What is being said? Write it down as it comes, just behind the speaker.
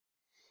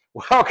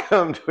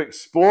Welcome to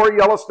Explore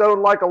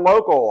Yellowstone Like a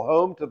Local,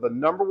 home to the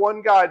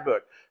 #1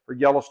 guidebook for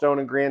Yellowstone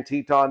and Grand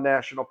Teton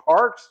National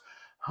Parks,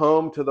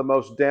 home to the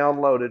most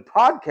downloaded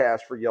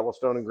podcast for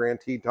Yellowstone and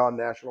Grand Teton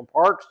National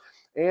Parks,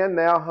 and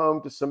now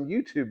home to some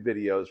YouTube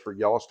videos for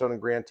Yellowstone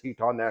and Grand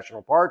Teton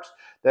National Parks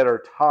that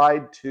are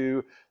tied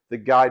to the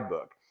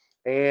guidebook.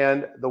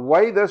 And the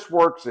way this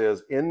works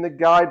is, in the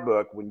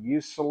guidebook, when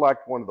you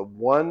select one of the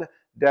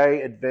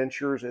one-day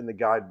adventures in the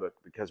guidebook,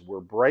 because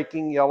we're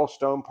breaking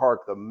Yellowstone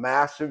Park, the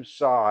massive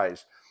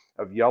size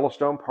of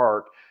Yellowstone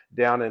Park,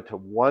 down into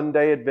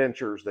one-day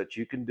adventures that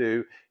you can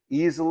do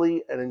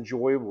easily and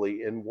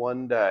enjoyably in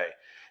one day.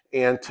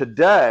 And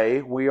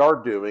today we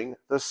are doing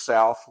the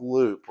South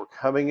Loop. We're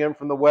coming in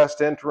from the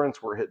west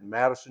entrance. We're hitting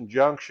Madison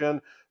Junction,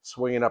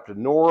 swinging up to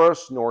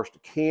Norris, Norris to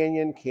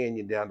Canyon,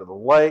 Canyon down to the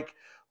lake,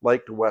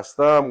 Lake to West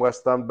Thumb,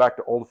 West Thumb back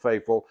to Old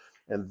Faithful.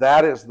 And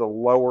that is the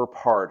lower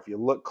part. If you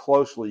look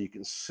closely, you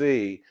can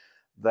see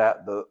that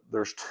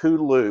there's two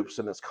loops,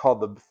 and it's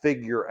called the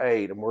figure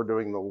eight. And we're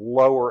doing the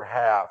lower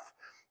half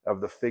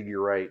of the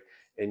figure eight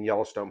in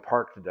Yellowstone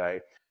Park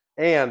today.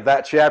 And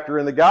that chapter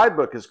in the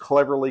guidebook is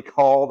cleverly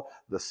called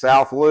the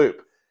South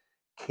Loop: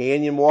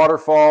 Canyon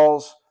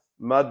Waterfalls,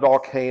 Mud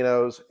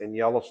Volcanoes, and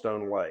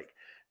Yellowstone Lake.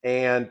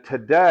 And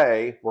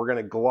today we're going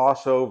to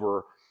gloss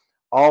over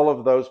all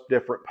of those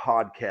different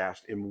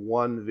podcasts in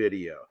one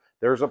video.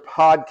 There's a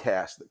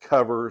podcast that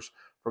covers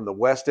from the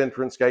west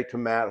entrance gate to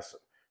Madison.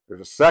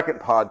 There's a second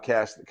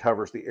podcast that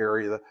covers the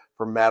area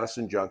from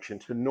Madison Junction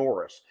to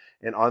Norris,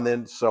 and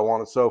then so on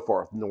and so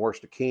forth. Norris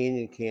to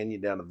Canyon, Canyon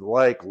down to the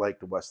lake, Lake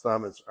to West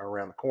Thumb is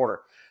around the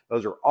corner.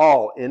 Those are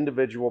all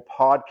individual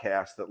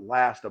podcasts that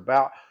last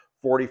about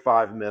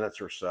 45 minutes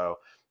or so.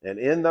 And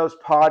in those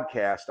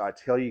podcasts, I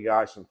tell you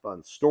guys some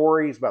fun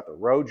stories about the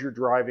roads you're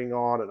driving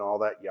on and all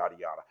that yada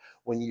yada.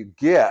 When you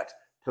get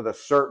to the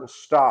certain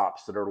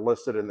stops that are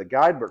listed in the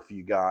guidebook for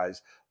you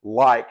guys,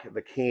 like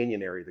the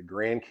canyon area, the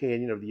Grand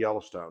Canyon of the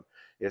Yellowstone,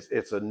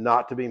 it's a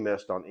not to be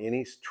missed on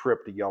any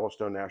trip to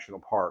Yellowstone National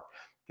Park,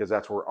 because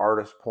that's where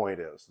Artist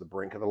Point is, the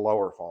brink of the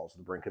lower falls,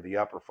 the brink of the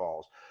upper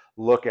falls,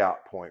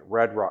 Lookout Point,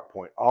 Red Rock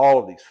Point, all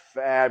of these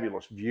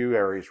fabulous view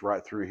areas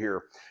right through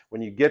here.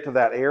 When you get to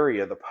that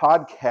area, the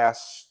podcast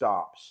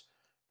stops.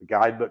 The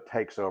guidebook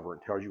takes over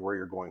and tells you where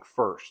you're going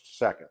first,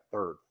 second,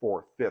 third,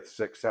 fourth, fifth,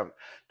 sixth, seventh,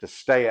 to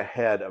stay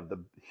ahead of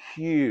the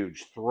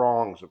huge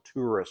throngs of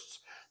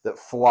tourists that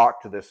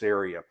flock to this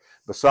area.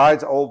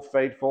 Besides Old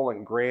Faithful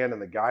and Grand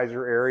and the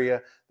Geyser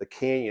area, the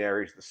Canyon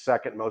area is the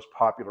second most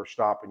popular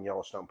stop in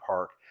Yellowstone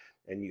Park,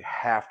 and you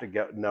have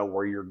to know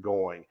where you're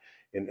going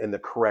in the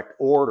correct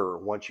order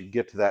once you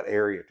get to that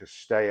area to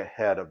stay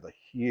ahead of the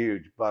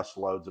huge bus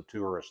loads of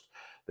tourists,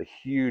 the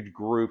huge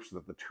groups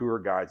that the tour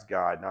guides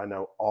guide, and I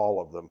know all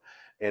of them.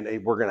 And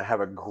we're going to have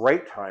a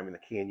great time in the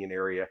Canyon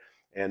area,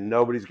 and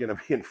nobody's going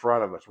to be in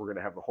front of us. We're going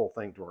to have the whole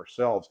thing to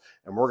ourselves,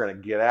 and we're going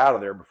to get out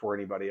of there before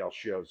anybody else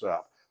shows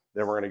up.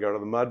 Then we're going to go to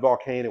the Mud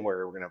Volcano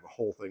area. We're going to have the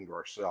whole thing to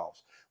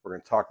ourselves. We're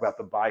going to talk about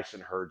the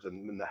bison herds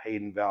in the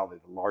Hayden Valley,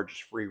 the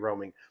largest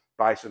free-roaming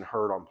bison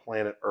herd on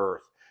planet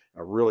Earth. I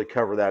really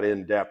cover that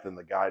in depth in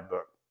the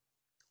guidebook,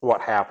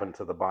 what happened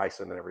to the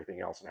bison and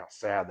everything else, and how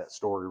sad that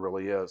story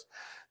really is.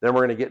 Then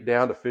we're going to get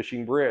down to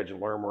Fishing Bridge and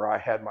learn where I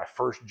had my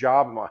first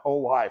job in my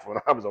whole life when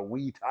I was a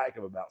wee tyke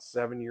of about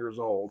 7 years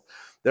old.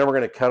 Then we're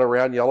going to cut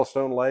around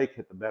Yellowstone Lake,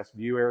 hit the best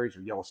view areas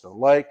of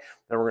Yellowstone Lake.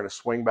 Then we're going to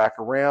swing back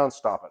around,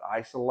 stop at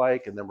Isa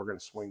Lake, and then we're going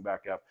to swing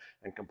back up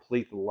and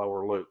complete the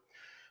lower loop.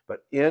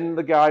 But in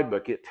the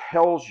guidebook, it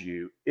tells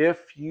you,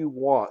 if you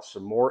want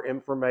some more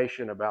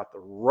information about the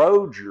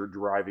roads you're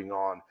driving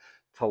on,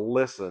 to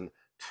listen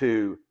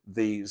to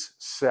these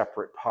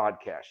separate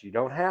podcasts. You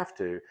don't have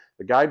to.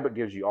 The guidebook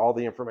gives you all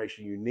the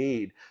information you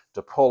need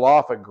to pull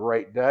off a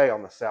great day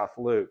on the South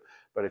Loop.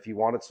 But if you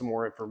wanted some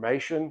more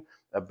information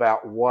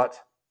about what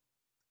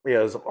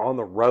is on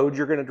the road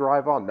you're going to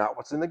drive on, not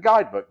what's in the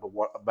guidebook, but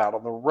what about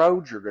on the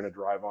road you're going to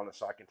drive on. And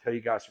so I can tell you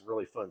guys some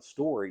really fun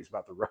stories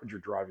about the road you're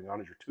driving on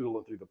as you're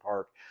tooling through the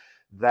park.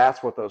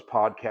 That's what those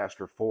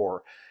podcasts are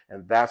for,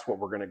 and that's what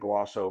we're going to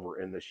gloss over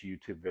in this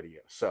YouTube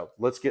video. So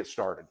let's get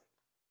started.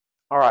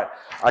 All right,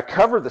 I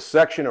covered the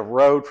section of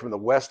road from the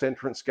west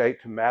entrance gate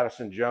to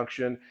Madison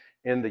Junction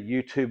in the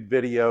YouTube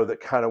video that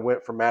kind of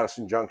went from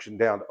Madison Junction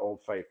down to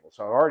Old Faithful.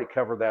 So I already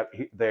covered that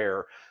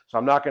there, so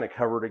I'm not going to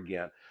cover it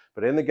again.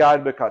 But in the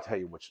guidebook, I'll tell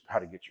you how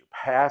to get your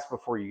pass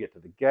before you get to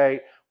the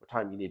gate, what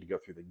time you need to go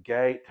through the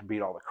gate to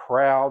beat all the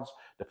crowds,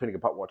 depending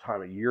upon what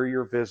time of year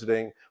you're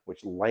visiting,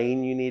 which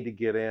lane you need to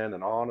get in,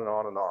 and on and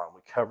on and on.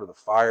 We cover the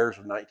fires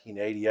of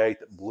 1988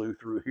 that blew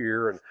through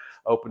here and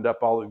opened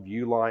up all the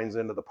view lines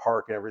into the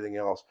park and everything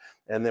else.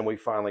 And then we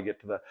finally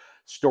get to the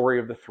story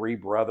of the three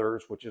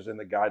brothers, which is in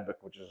the guidebook,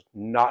 which is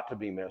not to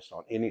be missed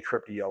on any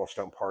trip to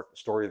Yellowstone Park. The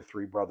story of the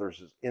three brothers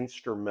is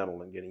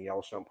instrumental in getting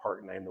Yellowstone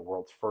Park named the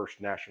world's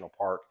first national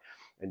park.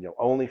 And you'll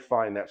only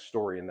find that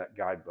story in that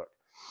guidebook.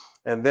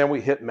 And then we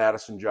hit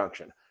Madison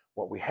Junction.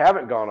 What we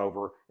haven't gone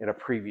over in a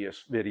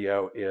previous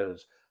video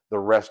is the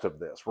rest of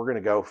this. We're going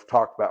to go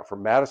talk about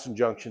from Madison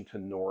Junction to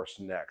Norris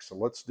next. So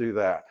let's do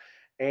that.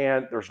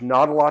 And there's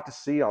not a lot to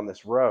see on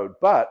this road,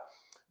 but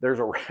there's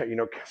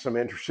some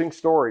interesting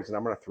stories, and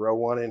I'm going to throw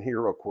one in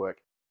here real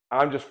quick.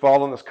 I'm just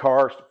following this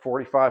car,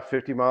 45,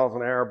 50 miles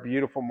an hour,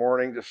 beautiful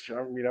morning, just,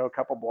 a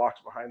couple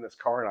blocks behind this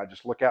car, and I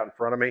just look out in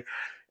front of me,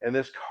 and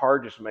this car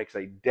just makes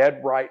a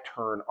dead right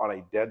turn on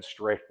a dead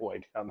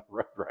straightaway down the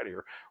road right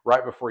here,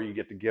 right before you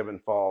get to Gibbon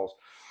Falls.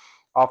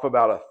 Off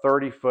about a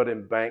 30-foot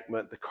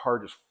embankment, the car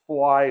just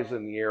flies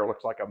in the air,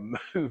 looks like a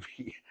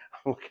movie.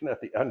 I'm looking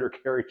at the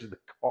undercarriage of the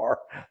car.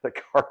 The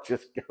car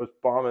just goes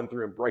bombing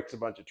through and breaks a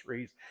bunch of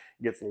trees,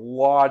 gets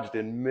lodged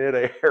in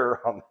midair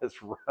on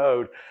this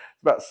road.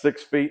 It's about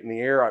 6 feet in the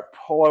air. I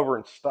pull over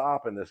and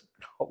stop, and this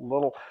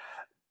little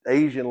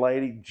Asian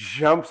lady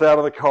jumps out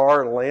of the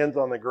car and lands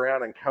on the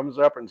ground and comes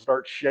up and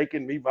starts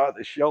shaking me by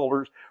the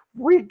shoulders.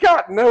 We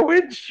got no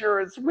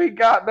insurance. We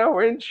got no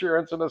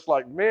insurance. And it's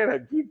like, man,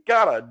 have you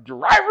got a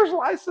driver's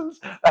license?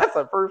 That's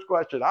the first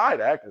question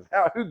I'd ask is,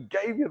 who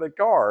gave you the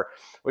car?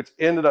 Which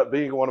ended up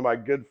being one of my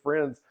good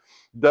friends,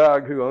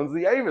 Doug, who owns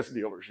the Avis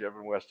dealership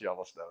in West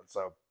Yellowstone.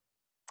 So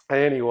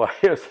anyway,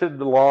 it's a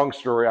long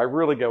story. I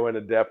really go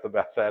into depth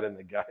about that in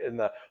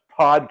the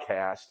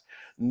podcast,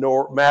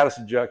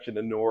 Madison Junction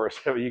to Norris.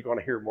 So you're going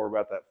to hear more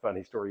about that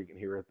funny story. You can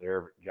hear it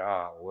there.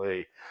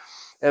 Golly.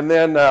 And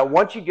then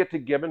once you get to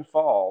Gibbon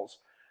Falls,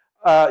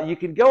 you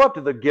can go up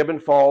to the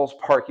Gibbon Falls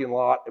parking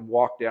lot and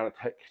walk down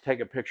and take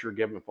a picture of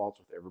Gibbon Falls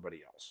with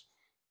everybody else.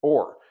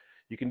 Or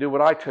you can do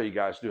what I tell you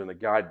guys to do in the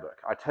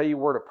guidebook. I tell you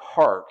where to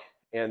park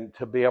and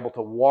to be able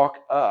to walk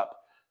up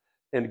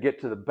and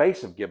get to the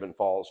base of Gibbon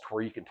Falls to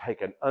where you can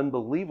take an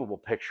unbelievable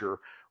picture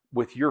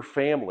with your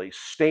family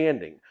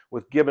standing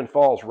with Gibbon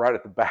Falls right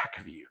at the back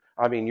of you.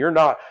 I mean, you're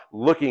not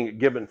looking at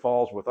Gibbon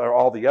Falls with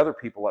all the other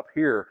people up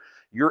here.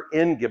 You're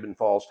in Gibbon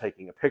Falls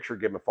taking a picture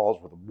of Gibbon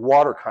Falls with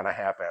water kind of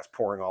half-ass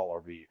pouring all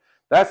over you.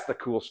 That's the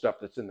cool stuff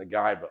that's in the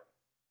guidebook.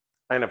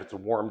 And if it's a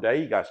warm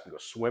day, you guys can go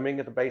swimming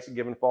at the base of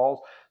Gibbon Falls.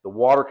 The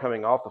water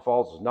coming off the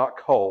falls is not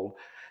cold.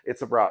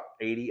 It's about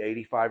 80,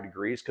 85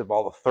 degrees because of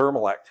all the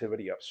thermal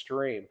activity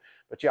upstream.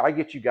 But yeah, I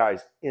get you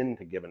guys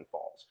into Gibbon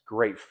Falls.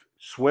 Great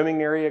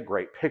swimming area,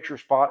 great picture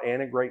spot,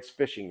 and a great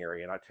fishing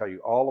area. And I tell you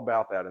all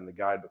about that in the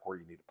guidebook, where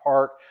you need to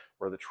park,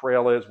 where the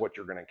trail is, what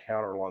you're going to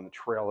encounter along the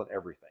trail, and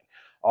everything.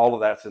 All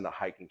of that's in the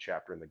hiking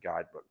chapter in the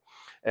guidebook.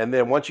 And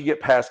then once you get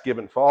past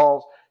Gibbon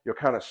Falls, you'll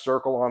kind of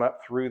circle on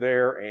up through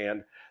there,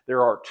 and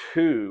there are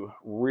two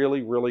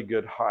really, really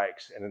good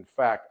hikes. And in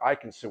fact, I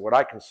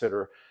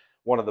consider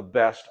one of the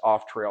best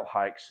off-trail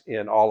hikes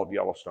in all of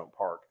Yellowstone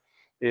Park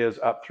is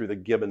up through the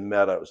Gibbon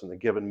Meadows. And the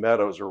Gibbon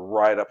Meadows are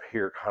right up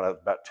here, kind of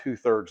about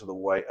 2/3 of the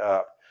way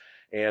up.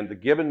 And the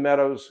Gibbon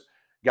Meadows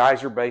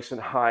Geyser Basin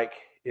hike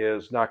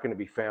is not going to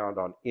be found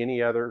on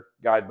any other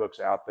guidebooks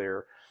out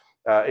there.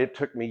 It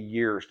took me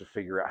years to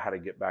figure out how to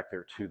get back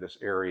there to this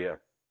area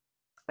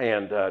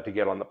and to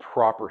get on the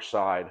proper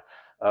side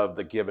of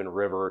the Gibbon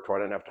River, so I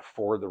didn't have to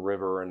ford the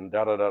river and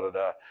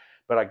da-da-da-da-da.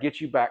 But I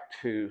get you back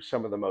to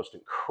some of the most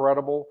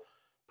incredible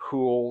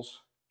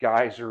pools,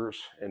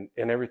 geysers, and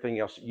everything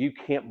else you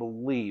can't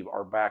believe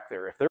are back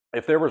there.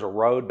 If there was a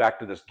road back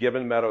to this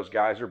Gibbon Meadows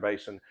Geyser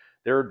Basin,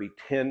 there would be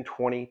 10,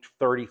 20,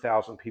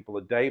 30,000 people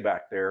a day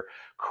back there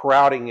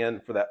crowding in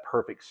for that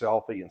perfect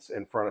selfie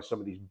in front of some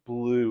of these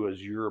blue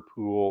azure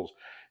pools.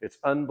 It's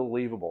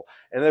unbelievable.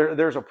 And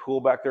there's a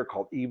pool back there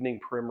called Evening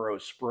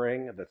Primrose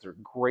Spring. That's a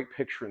great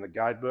picture in the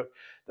guidebook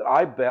that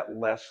I bet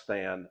less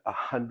than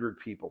 100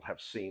 people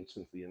have seen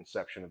since the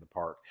inception of the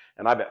park.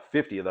 And I bet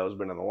 50 of those have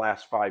been in the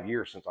last 5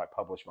 years since I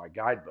published my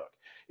guidebook.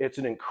 It's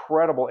an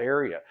incredible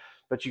area.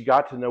 But you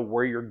got to know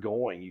where you're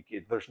going.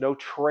 There's no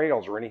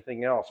trails or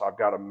anything else. I've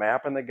got a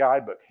map in the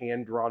guidebook,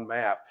 hand-drawn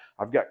map.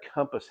 I've got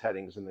compass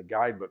headings in the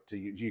guidebook.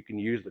 You can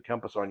use the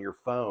compass on your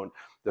phone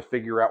to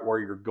figure out where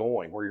you're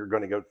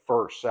going to go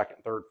first,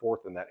 second, third,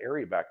 fourth in that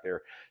area back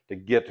there to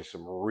get to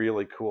some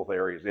really cool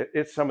areas.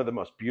 It's some of the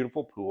most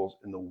beautiful pools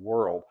in the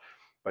world,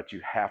 but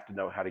you have to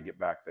know how to get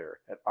back there.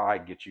 And I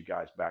get you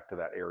guys back to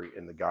that area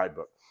in the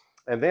guidebook.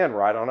 And then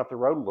right on up the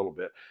road a little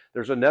bit,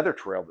 there's another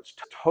trail that's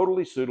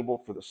totally suitable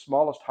for the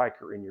smallest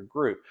hiker in your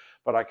group.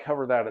 But I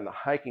cover that in the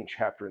hiking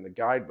chapter in the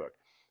guidebook.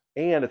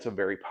 And it's a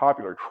very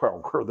popular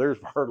trail where there's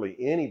hardly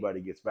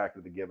anybody gets back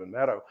to the Gibbon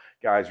Meadow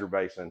Geyser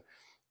Basin.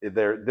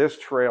 This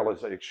trail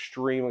is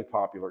extremely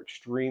popular,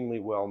 extremely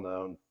well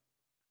known.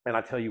 And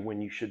I tell you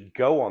when you should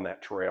go on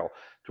that trail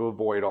to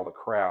avoid all the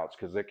crowds,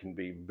 because it can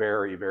be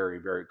very, very,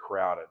 very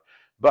crowded.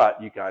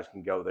 But you guys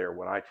can go there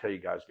when I tell you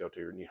guys go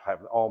to, and you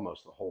have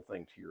almost the whole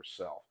thing to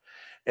yourself.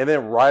 And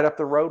then right up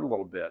the road a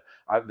little bit,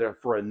 there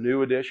for a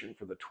new edition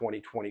for the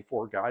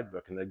 2024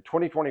 guidebook. And the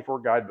 2024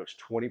 guidebook's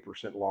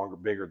 20% longer,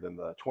 bigger than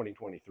the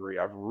 2023.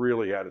 I've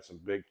really added some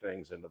big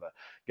things into the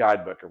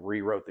guidebook and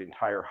rewrote the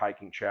entire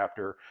hiking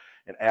chapter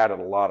and added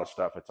a lot of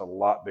stuff. It's a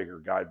lot bigger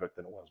guidebook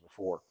than it was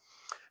before.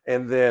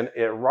 And then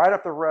right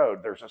up the road,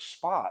 there's a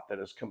spot that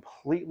is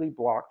completely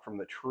blocked from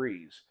the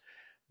trees.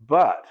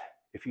 But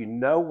if you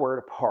know where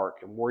to park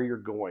and where you're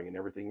going and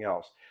everything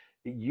else,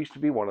 it used to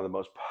be one of the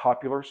most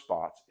popular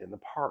spots in the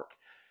park.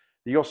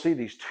 You'll see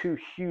these two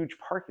huge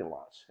parking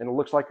lots, and it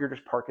looks like you're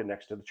just parking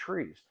next to the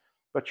trees.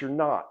 but you're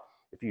not.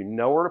 If you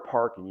know where to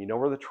park and you know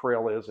where the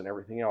trail is and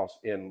everything else,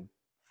 in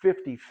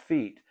 50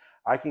 feet,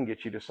 I can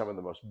get you to some of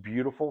the most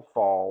beautiful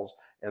falls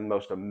and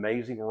most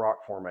amazing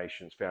rock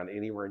formations found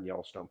anywhere in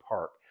Yellowstone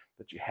Park.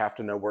 But you have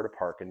to know where to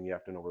park and you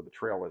have to know where the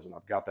trail is. And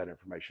I've got that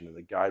information in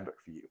the guidebook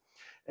for you.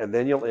 And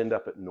then you'll end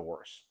up at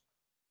Norris.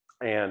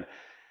 And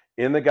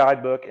in the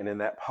guidebook and in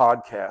that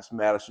podcast,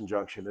 Madison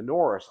Junction to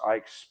Norris, I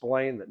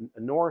explain that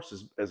Norris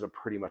is a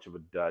pretty much of a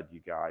dud, you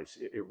guys.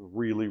 It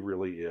really,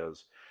 really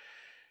is.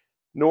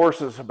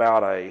 Norris is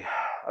about a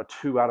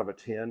 2 out of a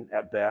 10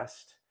 at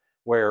best,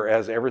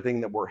 whereas everything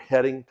that we're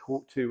heading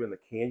to in the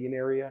canyon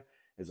area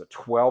is a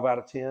 12 out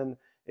of 10.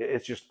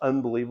 It's just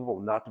unbelievable,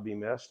 not to be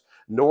missed.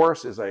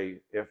 Norris is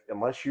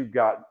unless you've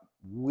got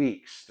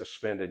weeks to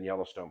spend in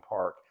Yellowstone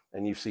Park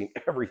and you've seen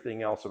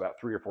everything else about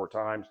 3 or 4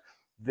 times,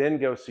 then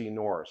go see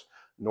Norris.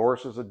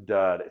 Norris is a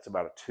dud. It's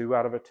about a 2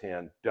 out of a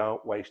 10.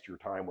 Don't waste your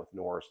time with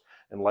Norris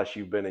unless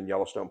you've been in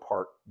Yellowstone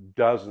Park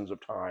dozens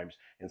of times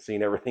and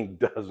seen everything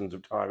dozens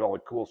of times, all the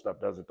cool stuff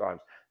dozens of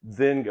times.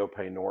 Then go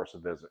pay Norris a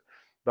visit.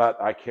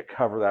 But I can't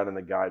cover that in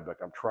the guidebook.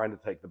 I'm trying to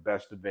take the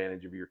best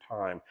advantage of your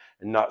time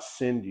and not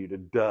send you to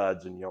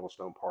duds in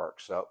Yellowstone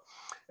Park. So,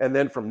 and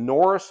then from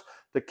Norris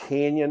to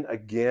Canyon,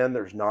 again,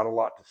 there's not a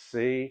lot to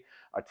see.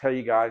 I tell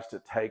you guys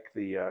to take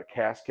the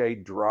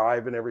Cascade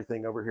Drive and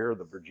everything over here.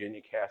 The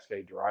Virginia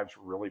Cascade Drive's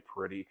really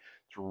pretty.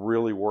 It's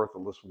really worth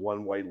this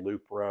one-way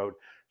loop road.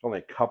 There's only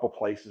a couple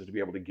places to be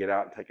able to get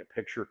out and take a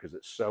picture because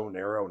it's so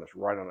narrow and it's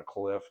right on a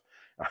cliff.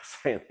 I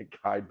say in the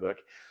guidebook,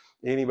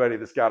 anybody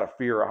that's got a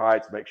fear of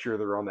heights, make sure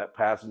they're on that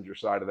passenger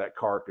side of that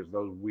car because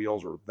those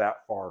wheels are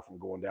that far from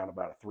going down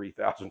about a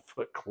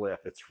 3,000-foot cliff.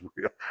 It's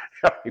real.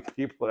 I mean,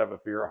 people that have a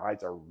fear of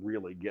heights are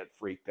really get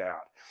freaked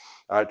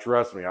out.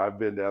 Trust me, I've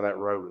been down that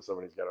road with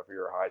somebody who's got a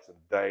fear of heights and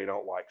they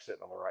don't like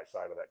sitting on the right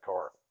side of that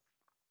car.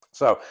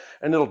 So,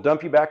 and it'll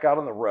dump you back out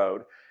on the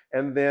road.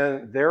 And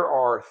then there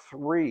are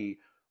 3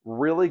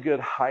 really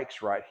good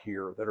hikes right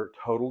here that are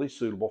totally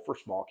suitable for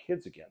small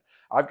kids again.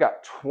 I've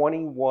got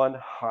 21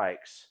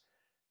 hikes,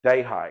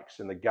 day hikes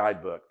in the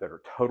guidebook that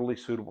are totally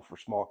suitable for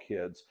small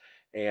kids.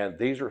 And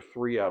these are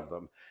 3 of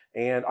them.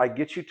 And I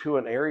get you to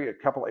a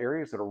couple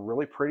areas that are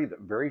really pretty that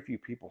very few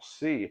people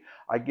see.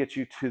 I get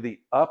you to the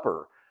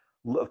upper,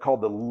 called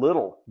the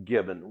Little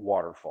Gibbon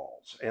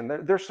Waterfalls. And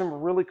there's some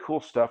really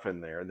cool stuff in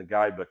there in the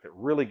guidebook that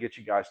really gets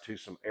you guys to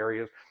some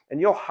areas.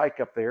 And you'll hike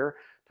up there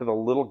to the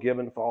Little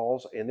Gibbon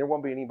Falls and there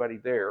won't be anybody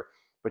there,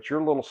 but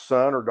your little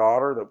son or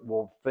daughter that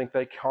will think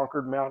they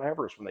conquered Mount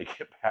Everest when they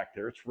get back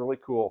there. It's really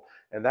cool.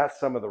 And that's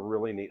some of the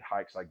really neat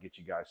hikes I get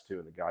you guys to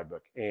in the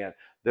guidebook. And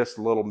this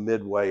little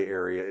midway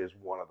area is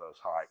one of those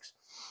hikes.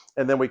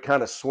 And then we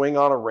kind of swing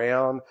on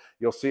around.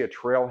 You'll see a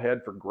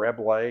trailhead for Greb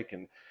Lake.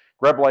 And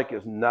Greb Lake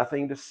is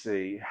nothing to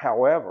see.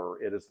 However,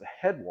 it is the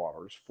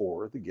headwaters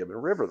for the Gibbon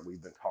River that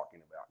we've been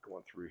talking about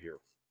going through here.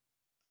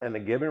 And the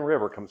Gibbon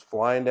River comes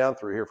flying down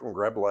through here from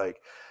Greb Lake,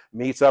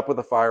 meets up with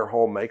the fire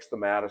hole, makes the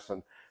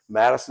Madison.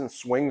 Madison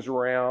swings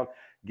around,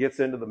 gets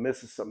into the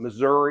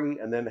Missouri,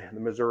 and then the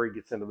Missouri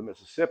gets into the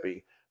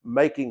Mississippi,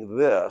 making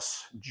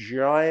this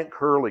giant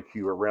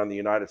curlicue around the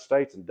United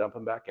States and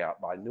dumping back out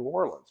by New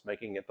Orleans,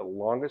 making it the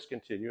longest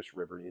continuous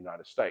river in the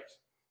United States.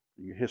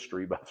 You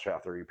history buffs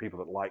out there, you people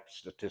that like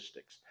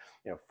statistics,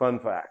 fun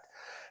fact.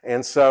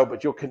 And so,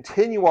 but you'll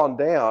continue on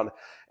down,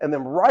 and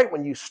then right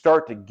when you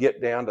start to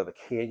get down to the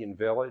Canyon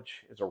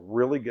Village, it's a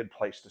really good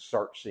place to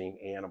start seeing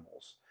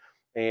animals.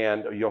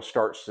 And you'll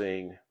start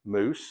seeing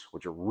moose,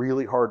 which are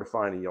really hard to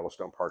find in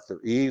Yellowstone Park.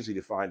 They're easy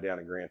to find down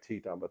in Grand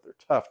Teton, but they're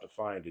tough to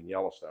find in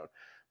Yellowstone.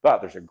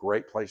 But there's a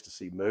great place to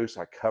see moose.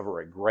 I cover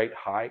a great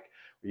hike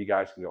where you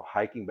guys can go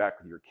hiking back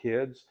with your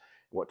kids,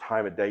 what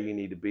time of day you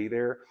need to be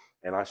there.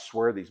 And I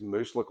swear these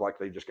moose look like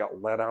they just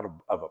got let out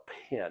of a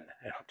pen.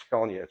 And I'm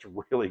telling you, it's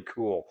really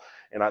cool.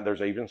 And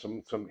there's even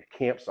some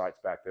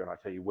campsites back there, and I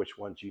tell you which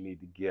ones you need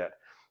to get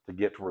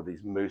to where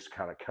these moose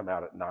kind of come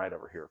out at night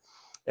over here.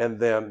 And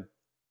then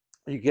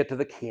you get to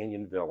the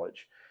Canyon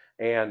Village.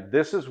 And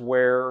this is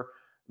where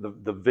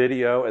the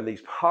video and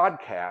these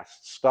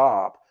podcasts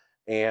stop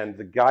and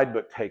the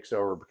guidebook takes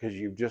over, because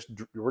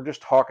we're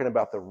just talking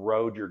about the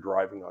road you're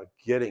driving on,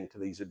 getting to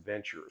these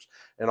adventures.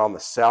 And on the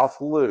South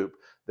Loop,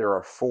 there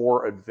are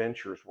 4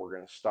 adventures we're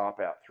going to stop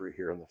out through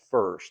here. And the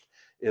first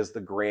is the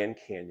Grand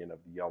Canyon of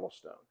the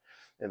Yellowstone.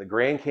 And the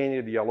Grand Canyon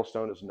of the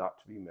Yellowstone is not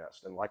to be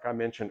missed. And like I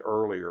mentioned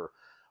earlier,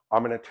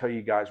 I'm going to tell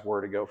you guys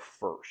where to go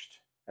first.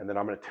 And then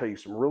I'm going to tell you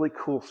some really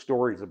cool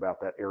stories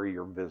about that area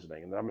you're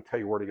visiting. And then I'm going to tell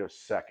you where to go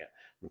second.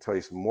 I'm going to tell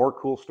you some more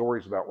cool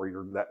stories about where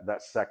you're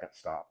that second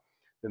stop.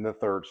 Then the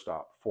 3rd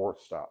stop, 4th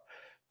stop,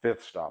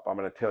 5th stop. I'm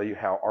going to tell you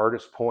how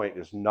Artist Point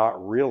is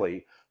not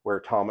really where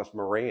Thomas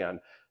Moran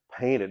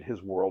painted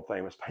his world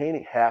famous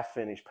painting,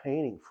 half-finished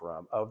painting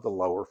from, of the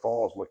lower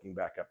falls looking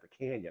back up the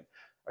canyon.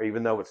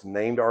 Even though it's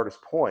named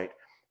Artist Point,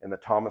 and the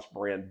Thomas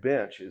Moran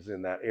bench is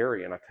in that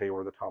area. And I tell you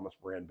where the Thomas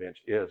Moran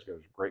bench is.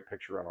 There's a great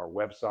picture on our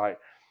website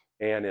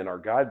and in our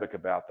guidebook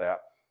about that.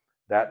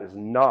 That is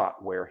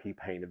not where he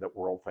painted that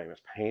world famous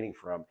painting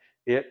from.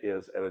 It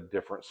is at a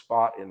different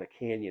spot in the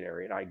canyon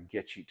area, and I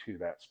get you to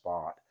that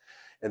spot.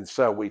 And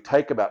so we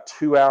take about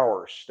 2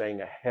 hours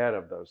staying ahead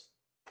of those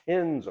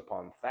tens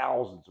upon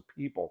thousands of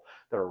people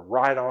that are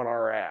right on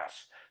our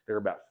ass. They're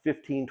about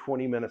 15,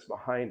 20 minutes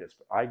behind us,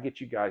 but I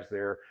get you guys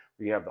there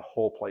where you have the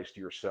whole place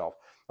to yourself.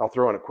 I'll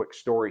throw in a quick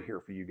story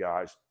here for you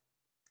guys.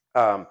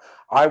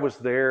 I was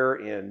there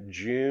in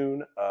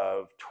June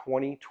of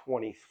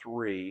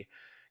 2023,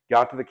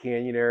 got to the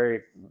canyon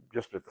area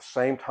just at the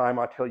same time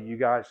I tell you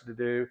guys to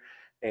do.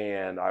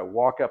 And I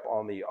walk up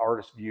on the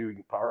artist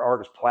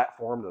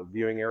platform, the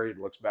viewing area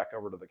that looks back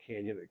over to the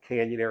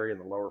canyon area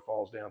and the lower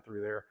falls down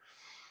through there.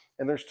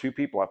 And there's two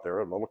people up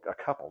there, a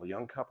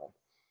young couple.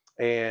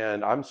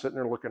 And I'm sitting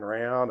there looking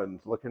around and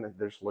looking at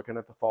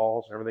the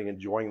falls and everything,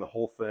 enjoying the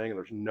whole thing. And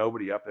there's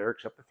nobody up there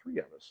except the three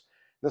of us.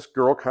 This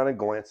girl kind of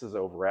glances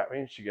over at me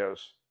and she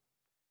goes,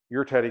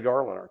 "You're Teddy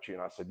Garland, aren't you?"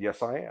 And I said,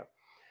 "Yes, I am."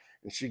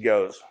 And she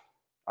goes,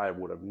 "I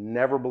would have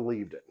never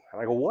believed it."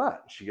 And I go,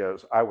 "What?" She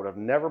goes, "I would have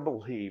never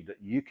believed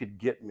that you could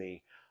get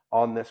me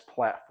on this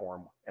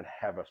platform and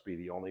have us be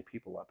the only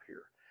people up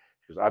here."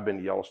 She goes, "I've been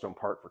to Yellowstone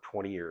Park for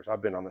 20 years.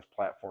 I've been on this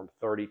platform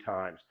 30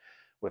 times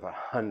with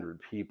 100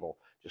 people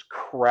just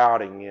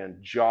crowding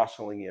in,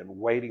 jostling in,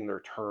 waiting their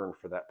turn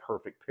for that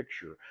perfect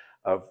picture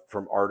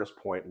from Artist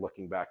Point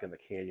looking back in the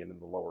canyon and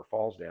the lower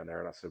falls down there."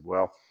 And I said,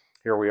 "Well,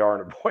 here we are."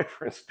 And her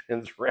boyfriend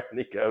spins around and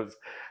he goes,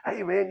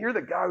 "Hey, man, you're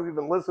the guy we've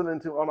been listening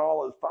to on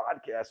all his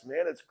podcasts,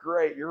 man. It's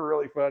great. You're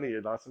really funny."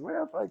 And I said,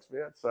 "Well, thanks,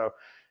 man." So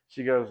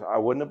she goes, "I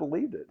wouldn't have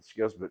believed it." She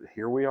goes, "But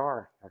here we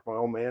are." Like my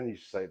old man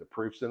used to say, the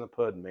proof's in the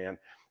pudding, man.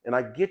 And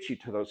I get you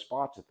to those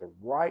spots at the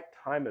right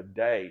time of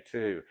day,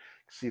 too.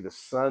 See the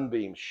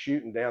sunbeams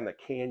shooting down the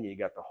canyon. You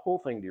got the whole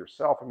thing to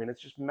yourself. I mean,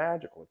 it's just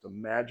magical. It's a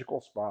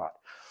magical spot.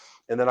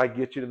 And then I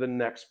get you to the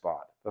next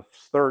spot, the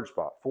third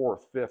spot,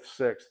 fourth, fifth,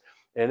 sixth.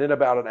 And in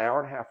about an hour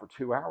and a half or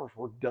 2 hours,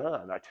 we're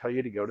done. I tell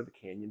you to go to the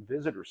Canyon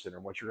Visitor Center.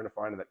 And what you're going to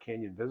find in that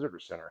Canyon Visitor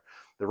Center,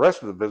 the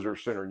rest of the Visitor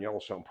Center in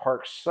Yellowstone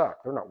Park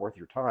suck. They're not worth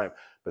your time.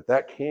 But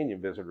that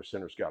Canyon Visitor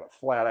Center's got a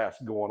flat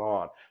ass going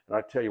on. And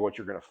I tell you what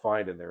you're going to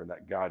find in there in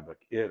that guidebook.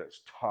 It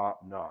is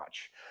top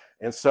notch.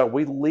 And so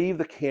we leave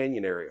the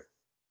canyon area.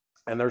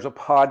 And there's a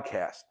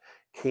podcast,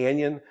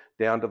 Canyon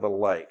Down to the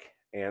Lake.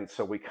 And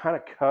so we kind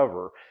of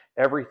cover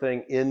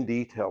everything in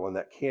detail in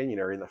that canyon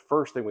area. And the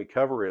first thing we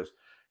cover is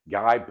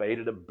guy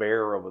baited a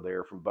bear over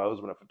there from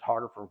Bozeman, a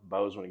photographer from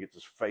Bozeman. He gets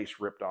his face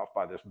ripped off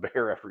by this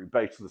bear after he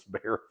baits this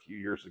bear a few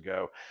years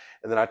ago.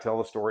 And then I tell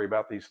the story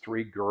about these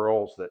three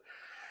girls that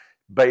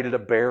baited a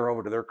bear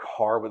over to their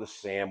car with a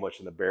sandwich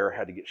and the bear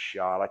had to get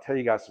shot. I tell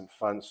you guys some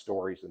fun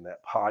stories in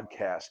that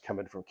podcast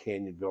coming from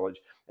Canyon Village.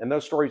 And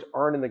those stories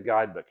aren't in the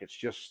guidebook. It's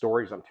just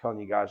stories I'm telling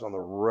you guys on the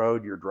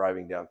road you're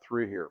driving down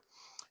through here.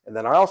 And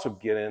then I also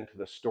get into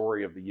the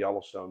story of the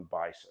Yellowstone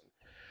bison.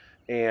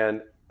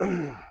 And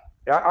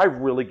I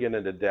really get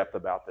into depth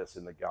about this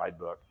in the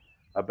guidebook,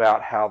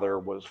 about how there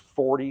was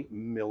 40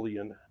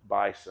 million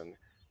bison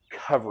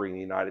covering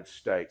the United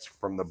States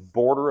from the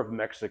border of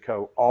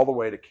Mexico all the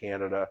way to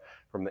Canada,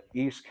 from the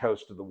East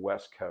Coast to the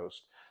West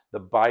Coast. The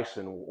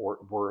bison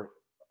were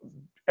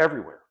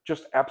everywhere,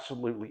 just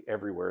absolutely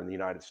everywhere in the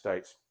United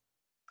States.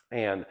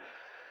 And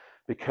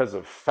because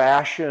of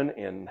fashion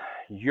in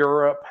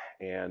Europe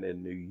and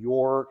in New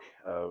York,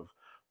 of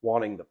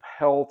wanting the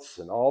pelts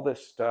and all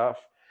this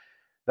stuff,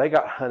 they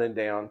got hunted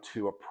down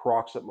to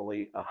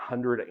approximately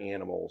 100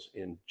 animals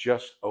in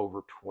just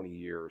over 20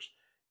 years.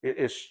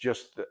 It's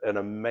just an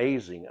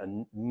amazing,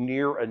 a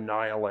near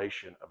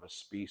annihilation of a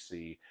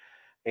species.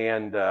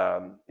 And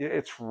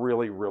it's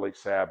really, really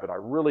sad, but I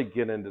really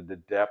get into the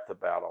depth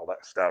about all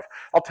that stuff.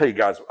 I'll tell you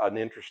guys an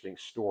interesting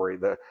story.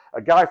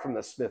 A guy from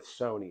the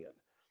Smithsonian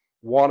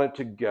wanted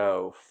to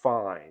go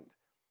find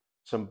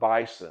some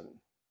bison,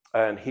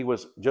 and he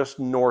was just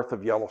north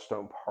of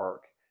Yellowstone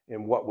Park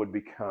in what would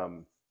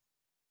become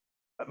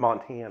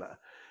Montana.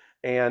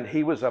 And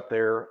he was up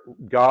there,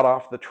 got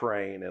off the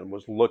train and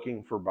was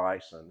looking for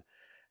bison.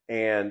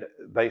 And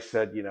they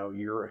said, "You know,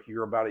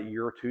 you're about a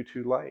year or two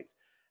too late."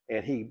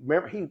 And he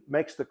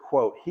makes the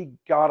quote, he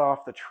got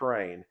off the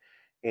train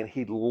and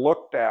he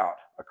looked out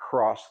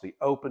across the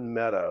open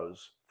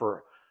meadows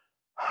for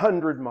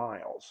 100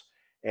 miles.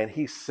 And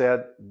he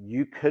said,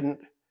 you couldn't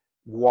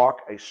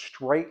walk a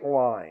straight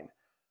line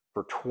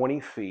for 20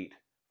 feet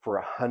for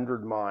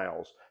 100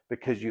 miles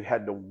because you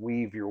had to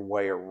weave your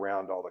way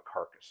around all the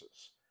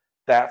carcasses.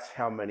 That's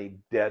how many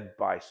dead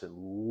bison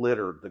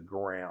littered the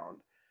ground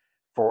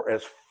for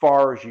as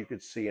far as you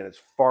could see and as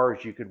far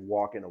as you could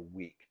walk in a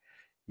week.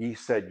 He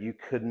said you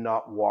could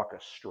not walk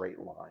a straight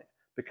line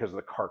because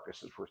the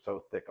carcasses were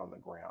so thick on the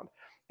ground.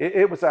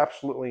 It was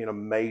absolutely an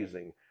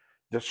amazing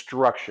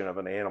destruction of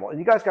an animal. And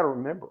you guys got to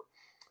remember,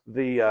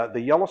 the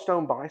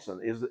Yellowstone bison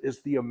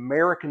is the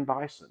American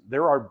bison.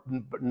 There are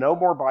no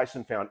more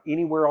bison found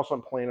anywhere else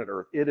on planet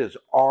Earth. It is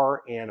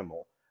our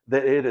animal.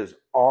 It is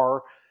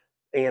our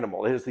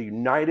animal. It is the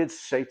United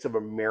States of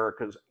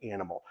America's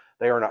animal.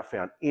 They are not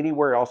found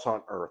anywhere else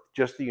on Earth,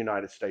 just the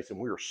United States. And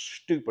we were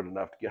stupid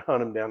enough to hunt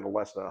them down to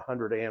less than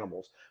 100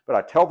 animals. But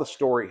I tell the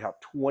story how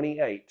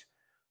 28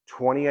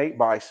 28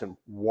 bison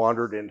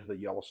wandered into the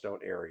Yellowstone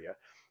area.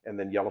 And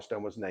then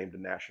Yellowstone was named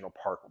a national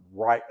park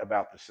right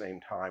about the same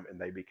time, and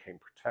they became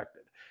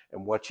protected.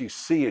 And what you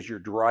see as you're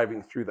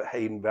driving through the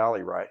Hayden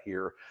Valley right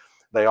here,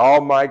 they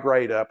all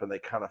migrate up and they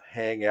kind of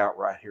hang out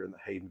right here in the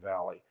Hayden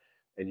Valley.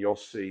 And you'll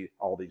see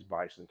all these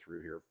bison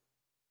through here.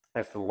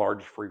 That's the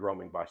largest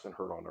free-roaming bison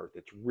herd on earth.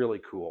 It's really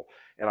cool.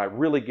 And I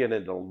really get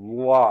into a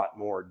lot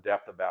more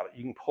depth about it.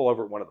 You can pull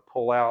over at one of the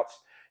pullouts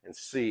and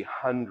see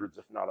hundreds,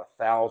 if not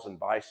 1,000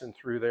 bison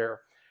through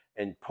there,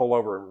 and pull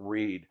over and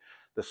read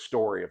the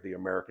story of the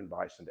American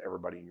bison to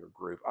everybody in your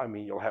group. I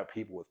mean, you'll have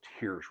people with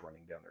tears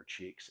running down their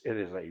cheeks. It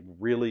is a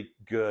really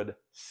good,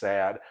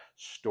 sad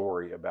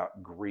story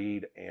about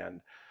greed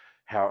and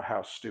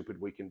how stupid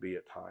we can be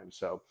at times.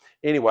 So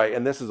anyway,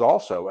 and this is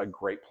also a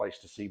great place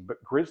to see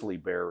grizzly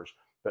bears,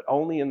 but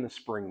only in the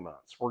spring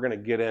months. We're going to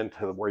get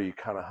into where you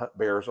kind of hunt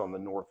bears on the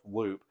North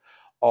Loop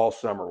all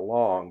summer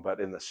long, but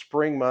in the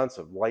spring months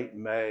of late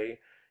May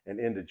and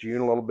into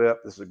June a little bit,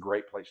 this is a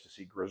great place to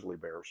see grizzly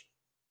bears.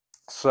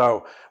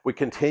 So we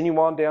continue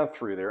on down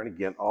through there, and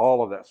again,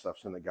 all of that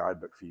stuff's in the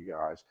guidebook for you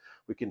guys.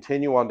 We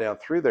continue on down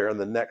through there, and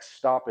the next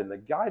stop in the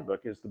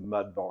guidebook is the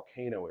Mud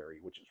Volcano area,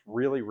 which is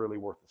really, really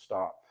worth the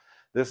stop.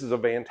 This is a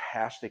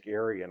fantastic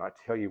area, and I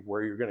tell you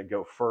where you're going to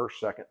go first,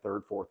 second,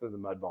 third, fourth in the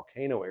Mud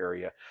Volcano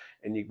area,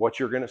 and what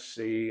you're going to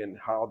see and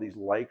how these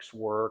lakes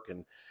work,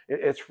 and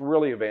it's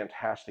really a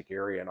fantastic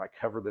area, and I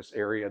cover this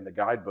area in the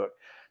guidebook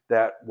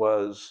that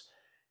was,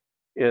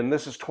 and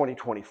this is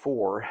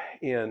 2024,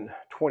 in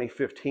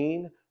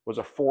 2015 was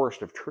a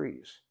forest of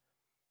trees.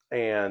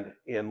 And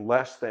in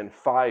less than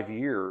 5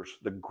 years,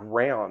 the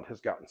ground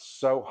has gotten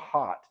so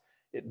hot,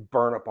 it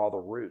burned up all the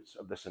roots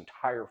of this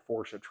entire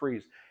forest of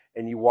trees.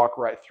 And you walk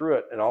right through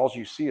it, and all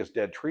you see is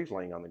dead trees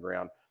laying on the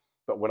ground.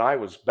 But when I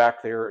was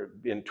back there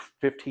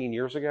 15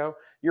 years ago,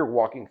 you're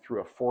walking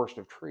through a forest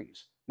of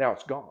trees. Now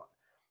it's gone.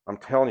 I'm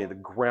telling you, the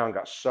ground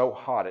got so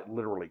hot, it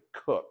literally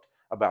cooked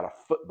about a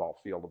football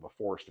field of a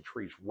forest of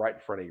trees right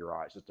in front of your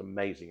eyes. It's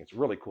amazing. It's a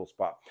really cool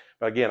spot.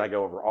 But again, I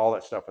go over all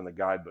that stuff in the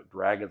guidebook.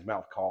 Dragon's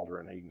Mouth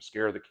Cauldron, how you can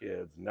scare the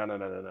kids.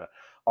 No.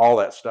 All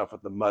that stuff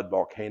at the Mud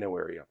Volcano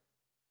area.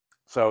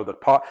 So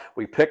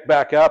we pick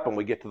back up and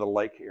we get to the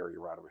lake area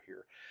right over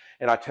here.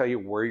 And I tell you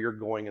where you're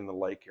going in the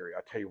lake area.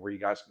 I tell you where you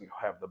guys can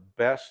have the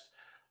best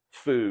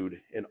food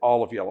in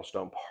all of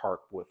Yellowstone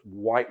Park with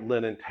white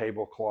linen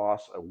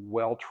tablecloths, a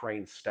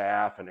well-trained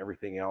staff, and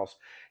everything else.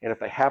 And if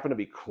they happen to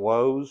be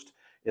closed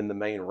in the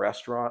main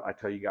restaurant, I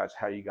tell you guys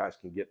how you guys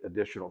can get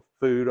additional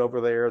food over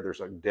there.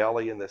 There's a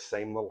deli in this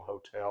same little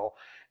hotel,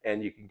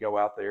 and you can go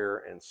out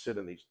there and sit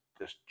in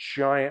this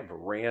giant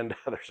veranda.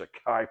 There's a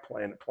guy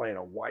playing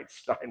a white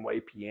Steinway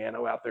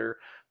piano out there,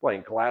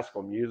 playing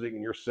classical music,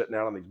 and you're sitting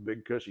out on these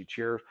big cushy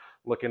chairs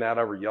looking out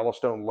over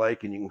Yellowstone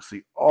Lake, and you can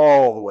see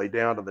all the way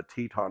down to the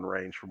Teton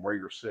Range from where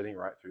you're sitting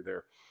right through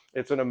there.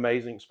 It's an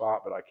amazing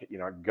spot, but I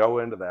go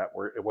into that,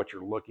 what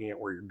you're looking at,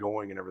 where you're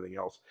going, and everything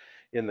else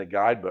in the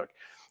guidebook.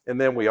 And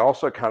then we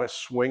also kind of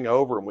swing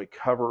over and we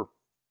cover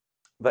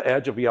the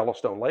edge of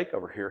Yellowstone Lake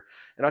over here.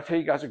 And I tell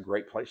you guys, a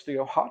great place to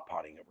go hot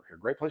potting over here.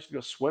 Great place to go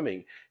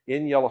swimming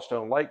in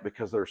Yellowstone Lake,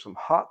 because there's some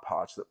hot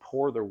pots that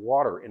pour their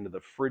water into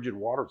the frigid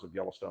waters of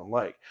Yellowstone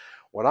Lake.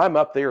 When I'm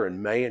up there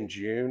in May and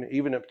June,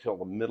 even up till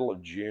the middle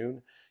of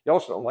June,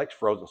 Yellowstone Lake's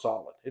frozen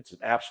solid. It's an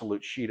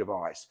absolute sheet of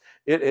ice.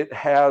 It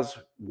has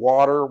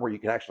water where you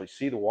can actually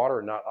see the water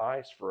and not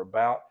ice for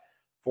about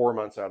 4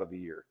 months out of the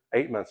year,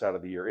 8 months out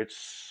of the year.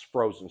 It's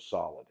frozen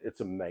solid. It's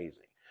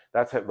amazing.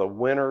 That's how the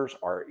winters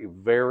are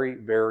very,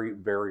 very,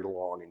 very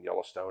long in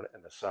Yellowstone,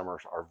 and the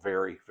summers are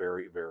very,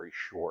 very, very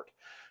short.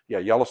 Yeah,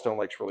 Yellowstone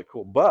Lake's really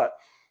cool. But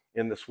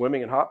in the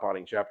swimming and hot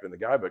potting chapter in the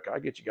guidebook, I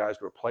get you guys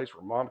to a place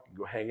where mom can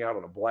go hang out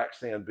on a black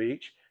sand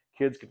beach.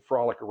 Kids can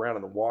frolic around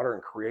in the water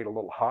and create a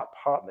little hot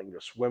pot, and they can go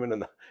swimming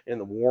in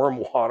the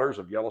warm waters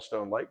of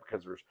Yellowstone Lake,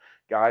 because there's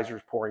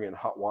geysers pouring in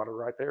hot water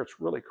right there.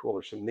 It's really cool.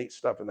 There's some neat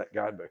stuff in that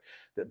guidebook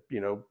that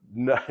you're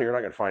not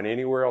going to find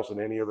anywhere else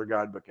in any other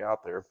guidebook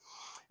out there.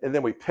 And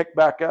then we pick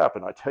back up,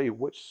 and I tell you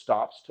which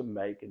stops to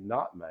make and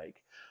not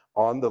make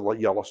on the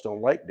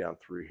Yellowstone Lake down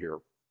through here.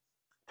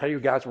 Tell you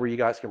guys where you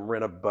guys can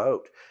rent a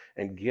boat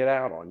and get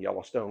out on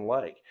Yellowstone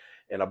Lake,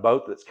 and a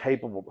boat that's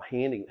capable of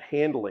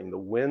handling the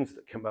winds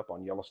that come up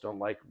on Yellowstone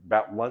Lake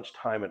about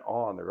lunchtime and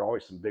on. There are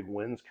always some big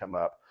winds come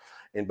up.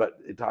 But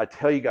I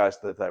tell you guys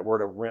that we're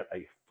to rent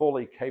a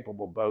fully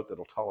capable boat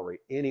that'll tolerate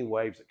any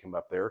waves that come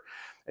up there.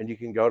 And you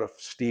can go to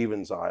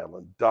Stevens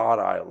Island, Dot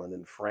Island,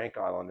 and Frank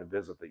Island and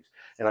visit these.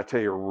 And I tell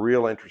you a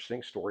real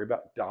interesting story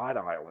about Dot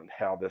Island,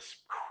 how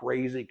this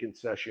crazy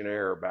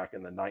concessionaire back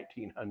in the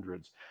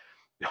 1900s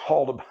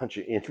hauled a bunch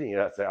of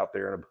Indians out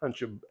there and a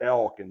bunch of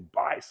elk and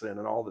bison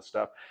and all this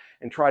stuff,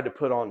 and tried to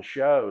put on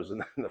shows.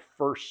 And then the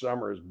first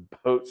summer, his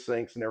boat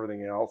sinks and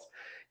everything else.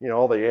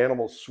 All the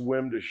animals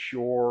swim to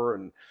shore,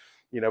 and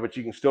but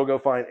you can still go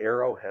find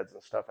arrowheads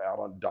and stuff out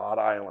on Dot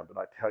Island.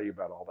 But I tell you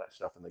about all that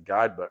stuff in the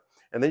guidebook.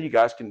 And then you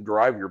guys can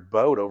drive your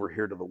boat over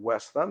here to the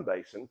West Thumb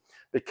Basin,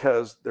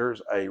 because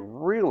there's a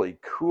really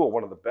cool,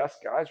 one of the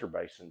best geyser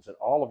basins in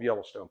all of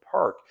Yellowstone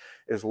Park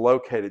is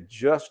located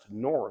just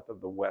north of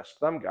the West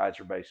Thumb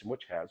Geyser Basin,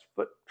 which has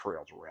foot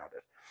trails around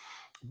it.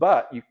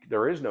 But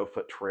there is no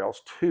foot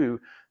trails to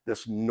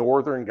this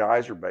northern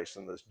geyser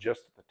basin that's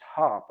just at the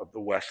top of the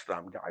West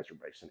Thumb Geyser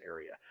Basin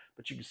area.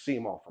 But you can see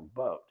them all from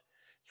boat.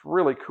 It's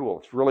really cool.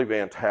 It's really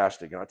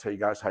fantastic. And I'll tell you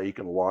guys how you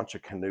can launch a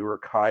canoe or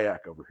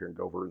kayak over here and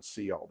go over and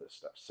see all this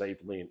stuff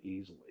safely and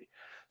easily.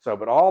 So,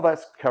 but all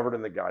that's covered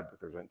in the guidebook.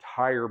 There's an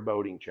entire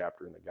boating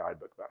chapter in the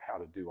guidebook about how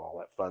to do all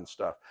that fun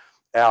stuff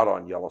out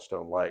on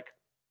Yellowstone Lake.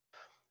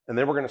 And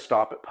then we're going to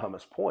stop at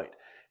Pumice Point.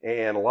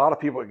 And a lot of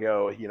people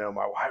go,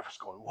 my wife was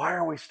going, why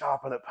are we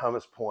stopping at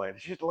Pumice Point?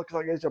 It just looks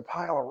like there's a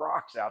pile of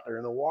rocks out there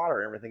in the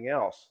water and everything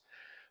else.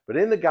 But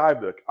in the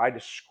guidebook, I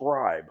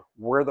describe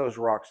where those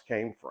rocks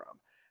came from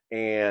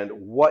and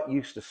what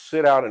used to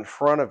sit out in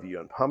front of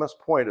you. And Pumice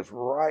Point is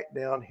right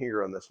down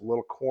here in this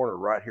little corner.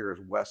 Right here is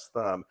West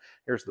Thumb.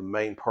 Here's the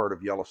main part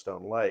of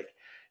Yellowstone Lake.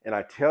 And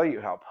I tell you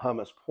how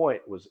Pumice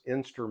Point was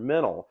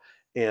instrumental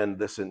in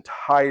this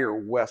entire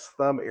West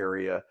Thumb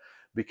area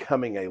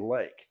becoming a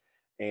lake.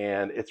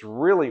 And it's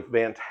really a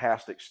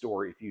fantastic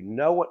story. If you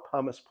know what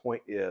Pumice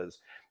Point is,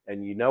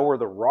 and you know where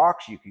the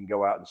rocks you can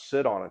go out and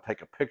sit on and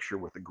take a picture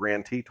with the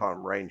Grand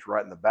Teton Range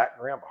right in the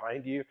background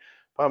behind you,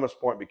 Pumice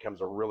Point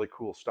becomes a really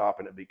cool stop,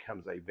 and it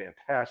becomes a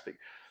fantastic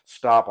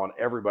stop on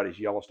everybody's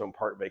Yellowstone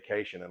Park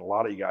vacation. And a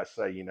lot of you guys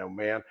say,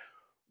 man,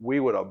 we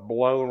would have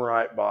blown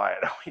right by it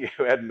if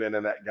you hadn't been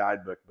in that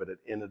guidebook, but it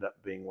ended up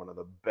being one of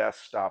the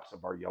best stops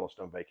of our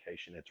Yellowstone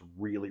vacation. It's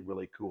really,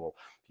 really cool.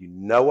 If you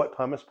know what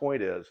Pumice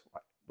Point is,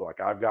 like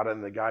I've got it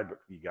in the guidebook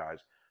for you guys,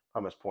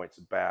 Pumice Point's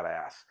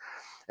badass.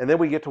 And then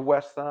we get to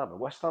West Thumb, and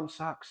West Thumb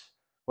sucks.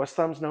 West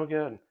Thumb's no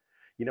good.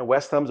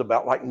 West Thumb's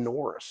about like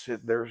Norris.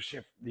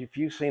 If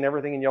you've seen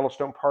everything in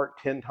Yellowstone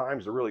Park 10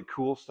 times, the really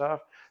cool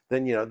stuff,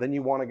 then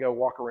you want to go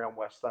walk around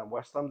West Thumb.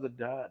 West Thumb's a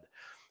dud.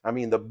 I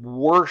mean, the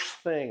worst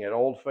thing at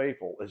Old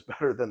Faithful is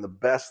better than the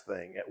best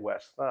thing at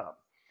West Thumb.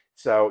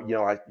 So,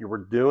 we're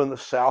doing the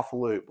South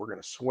Loop. We're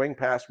going to swing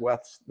past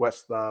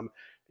West Thumb.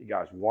 If you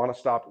guys want to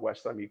stop at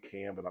West Thumb, you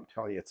can, but I'm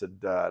telling you, it's a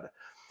dud.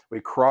 We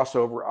cross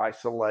over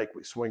Isa Lake.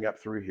 We swing up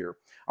through here.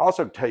 I'll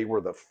also tell you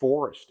where the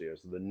forest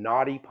is, the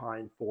knotty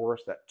pine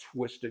forest, that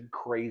twisted,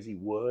 crazy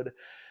wood.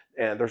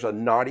 And there's a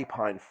knotty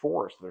pine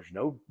forest. There's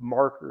no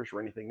markers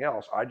or anything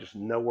else. I just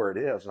know where it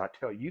is, and I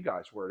tell you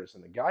guys where it is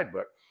in the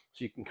guidebook,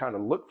 so you can kind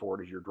of look for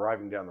it as you're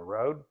driving down the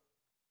road.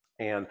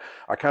 And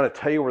I kind of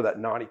tell you where that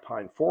knotty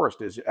pine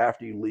forest is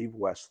after you leave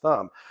West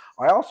Thumb.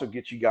 I also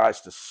get you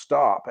guys to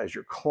stop as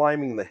you're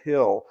climbing the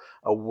hill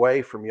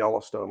away from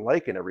Yellowstone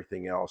Lake and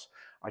everything else.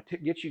 I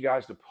get you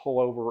guys to pull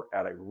over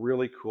at a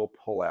really cool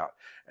pullout.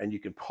 And you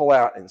can pull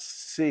out and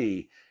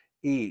see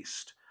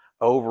east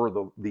over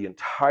the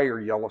entire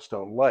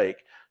Yellowstone Lake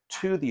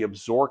to the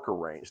Absaroka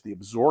Range. The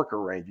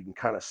Absaroka Range, you can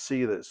kind of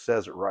see that it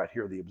says it right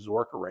here, the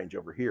Absaroka Range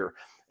over here.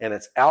 And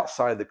it's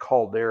outside the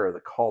caldera. The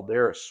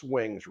caldera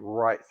swings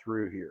right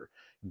through here.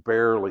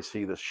 Barely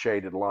see this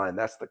shaded line.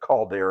 That's the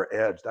caldera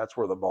edge. That's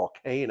where the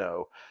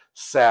volcano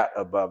sat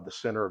above the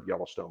center of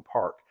Yellowstone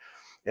Park.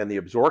 And the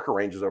Absaroka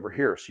Range is over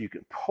here. So you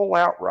can pull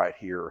out right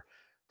here,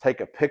 take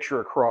a picture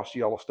across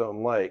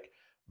Yellowstone Lake,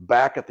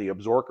 back at the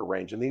Absaroka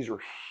Range, and these are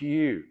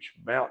huge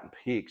mountain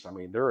peaks. I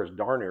mean, they're as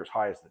darn near as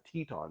high as the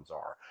Tetons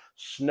are,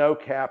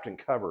 snow-capped and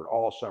covered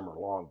all summer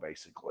long,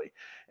 basically.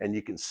 And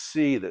you can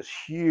see this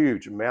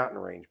huge mountain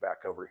range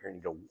back over here, and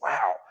you go,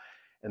 wow.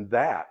 And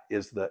that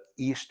is the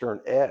eastern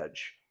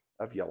edge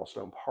of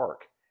Yellowstone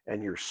Park.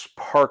 And you're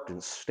parked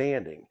and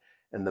standing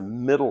in the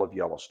middle of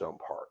Yellowstone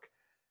Park,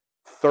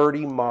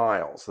 30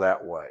 miles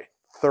that way,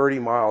 30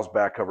 miles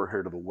back over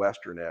here to the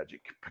western edge.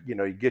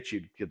 You get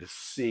to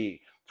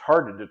see. It's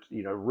hard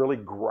to, really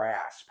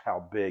grasp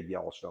how big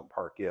Yellowstone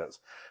Park is.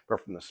 But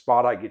from the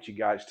spot I get you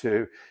guys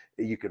to,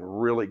 you can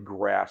really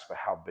grasp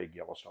how big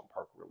Yellowstone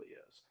Park really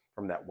is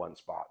from that one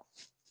spot.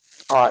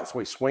 All right, so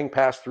we swing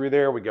past through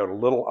there. We go to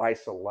Little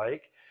Isa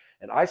Lake.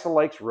 And Isa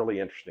Lake's really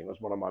interesting. It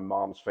was one of my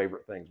mom's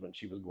favorite things when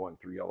she was going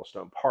through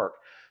Yellowstone Park,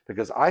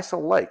 because Isa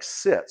Lake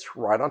sits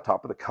right on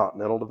top of the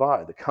Continental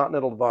Divide. The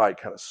Continental Divide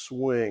kind of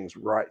swings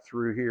right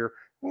through here,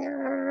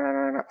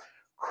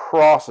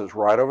 crosses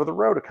right over the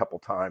road a couple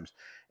times,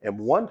 and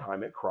one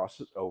time it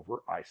crosses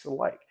over Isa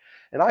Lake.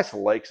 And Isa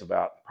Lake's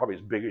about probably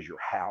as big as your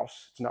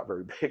house. It's not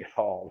very big at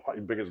all, not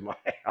as big as my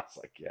house,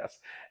 I guess.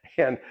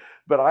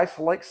 But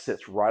Isa Lake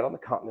sits right on the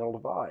Continental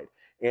Divide.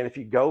 And if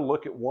you go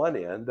look at one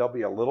end, there'll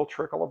be a little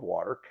trickle of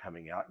water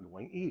coming out and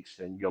going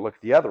east. And you go look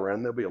at the other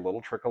end, there'll be a little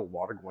trickle of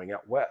water going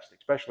out west,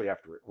 especially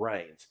after it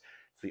rains.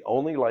 It's the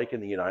only lake in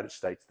the United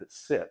States that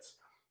sits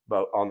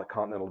both on the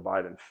Continental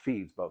Divide and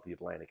feeds both the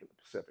Atlantic and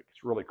the Pacific.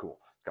 It's really cool.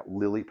 It's got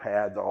lily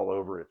pads all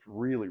over it. It's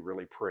really,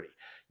 really pretty.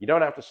 You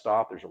don't have to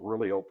stop. There's a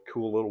really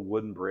cool little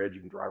wooden bridge. You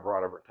can drive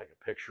right over and take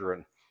a picture.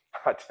 And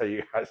I tell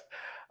you guys,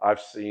 I've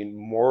seen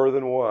more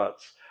than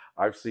once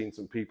I've seen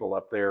some people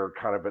up there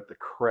kind of at the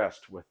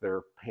crest with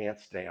their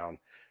pants down,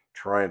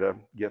 trying to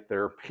get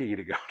their pee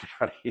to go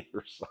down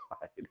either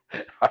side.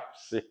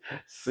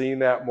 Seen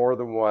that more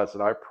than once,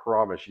 and I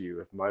promise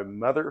you, if my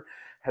mother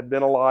had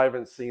been alive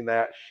and seen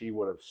that, she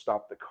would have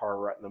stopped the car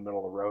right in the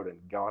middle of the road and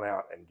gone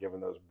out and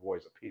given those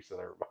boys a piece of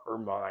her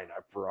mind,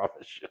 I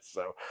promise you.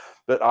 So,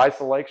 but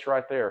Isa Lake's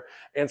right there.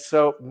 And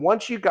so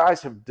once you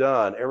guys have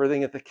done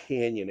everything at the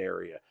canyon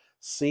area,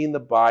 seen the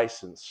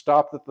bison,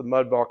 stopped at the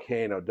mud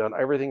volcano, done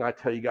everything I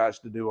tell you guys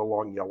to do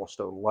along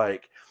Yellowstone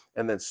Lake,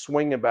 and then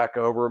swinging back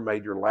over,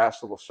 made your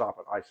last little stop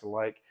at Isa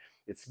Lake,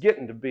 it's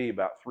getting to be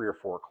about 3 or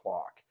 4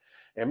 o'clock.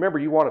 And remember,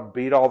 you want to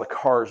beat all the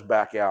cars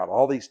back out.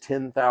 All these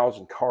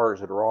 10,000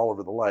 cars that are all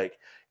over the lake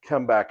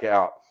come back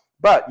out.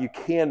 But you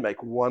can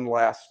make one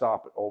last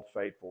stop at Old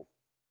Faithful.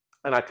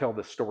 And I tell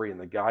this story in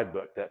the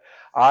guidebook that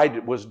I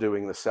was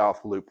doing the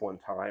South Loop one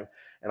time,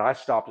 and I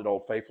stopped at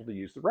Old Faithful to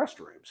use the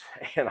restrooms.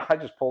 And I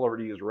just pulled over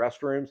to use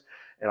restrooms,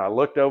 and I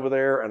looked over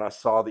there, and I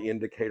saw the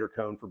indicator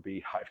cone for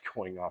Beehive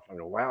going off. I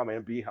go, wow,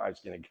 man, Beehive's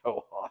going to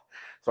go off.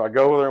 So I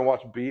go over there and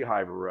watch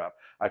Beehive erupt.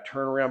 I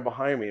turn around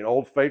behind me, and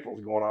Old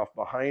Faithful's going off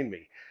behind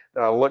me.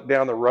 Then I look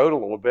down the road a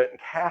little bit, and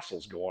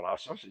Castle's going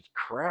off. So I said,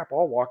 crap,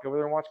 I'll walk over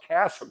there and watch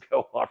Castle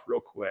go off real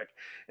quick.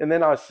 And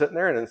then I was sitting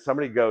there, and then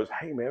somebody goes,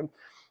 hey, man,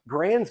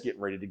 Grand's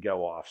getting ready to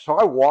go off. So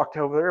I walked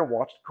over there and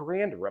watched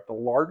Grand erupt, the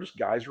largest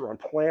geyser on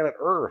planet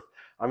Earth.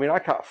 I mean, I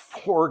caught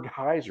 4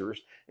 geysers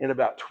in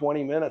about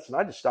 20 minutes, and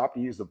I just stopped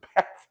to use the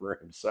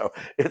bathroom. So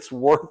it's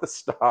worth a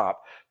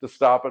stop to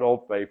stop at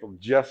Old Faithful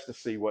just to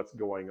see what's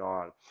going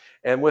on.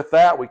 And with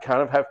that, we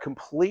kind of have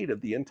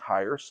completed the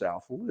entire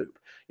South Loop.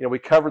 You know, we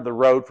covered the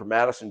road from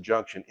Madison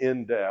Junction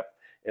in depth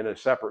in a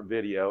separate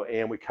video,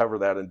 and we cover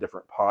that in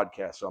different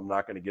podcasts, so I'm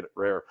not going to get it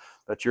rare.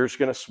 But you're just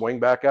going to swing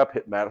back up,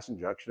 hit Madison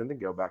Junction, and then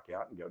go back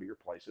out and go to your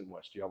place in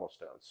West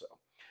Yellowstone. So,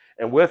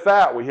 and with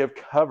that, we have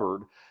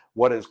covered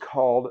what is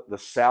called the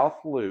South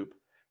Loop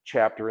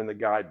chapter in the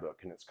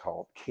guidebook, and it's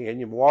called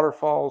Canyon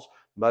Waterfalls,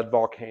 Mud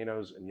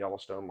Volcanoes, and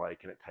Yellowstone Lake,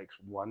 and it takes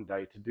one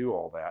day to do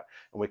all that,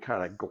 and we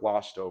kind of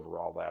glossed over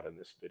all that in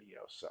this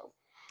video. So,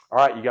 all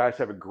right, you guys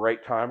have a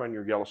great time on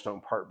your Yellowstone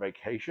Park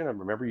vacation. And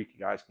remember, you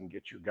guys can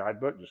get your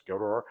guidebook. Just go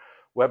to our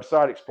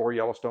website,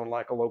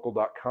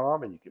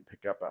 exploreYellowstoneLikeALocal.com, and you can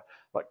pick up an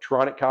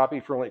electronic copy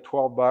for only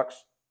 $12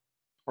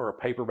 or a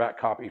paperback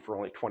copy for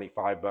only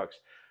 $25.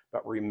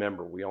 But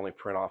remember, we only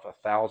print off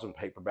 1,000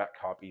 paperback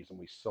copies, and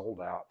we sold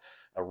out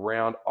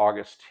around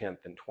August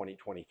 10th in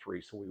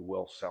 2023. So we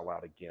will sell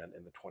out again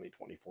in the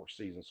 2024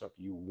 season. So if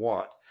you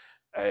want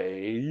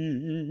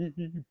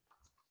a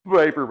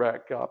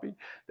paperback copy,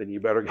 then you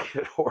better get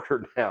it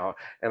ordered now.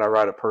 And I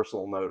write a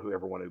personal note,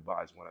 whoever one who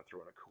buys one, and throw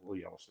in a cool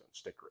Yellowstone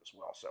sticker as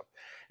well. So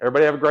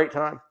everybody have a great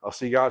time. I'll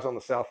see you guys on the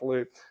South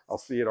Loop. I'll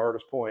see you at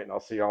Artist Point, and I'll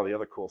see all the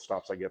other cool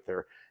stops I get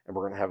there. And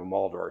we're going to have them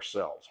all to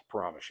ourselves. I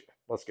promise you.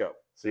 Let's go.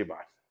 See you.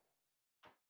 Bye.